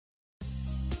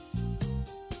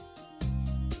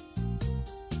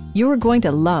You're going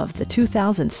to love the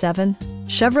 2007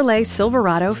 Chevrolet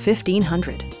Silverado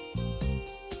 1500.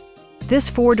 This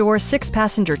four-door,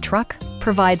 six-passenger truck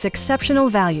provides exceptional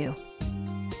value.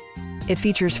 It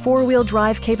features four-wheel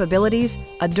drive capabilities,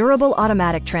 a durable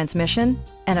automatic transmission,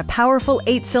 and a powerful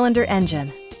 8-cylinder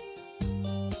engine.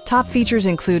 Top features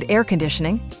include air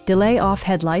conditioning, delay-off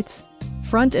headlights,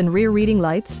 front and rear reading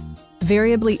lights,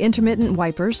 variably intermittent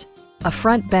wipers, a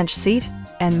front bench seat,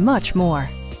 and much more.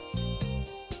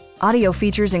 Audio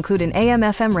features include an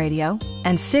AM/FM radio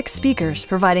and 6 speakers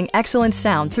providing excellent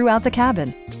sound throughout the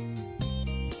cabin.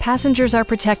 Passengers are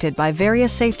protected by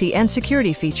various safety and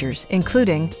security features,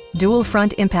 including dual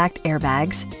front impact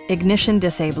airbags, ignition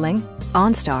disabling,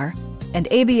 OnStar, and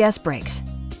ABS brakes.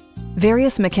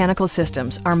 Various mechanical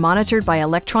systems are monitored by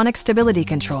electronic stability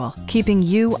control, keeping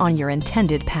you on your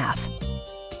intended path.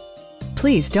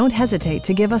 Please don't hesitate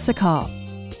to give us a call.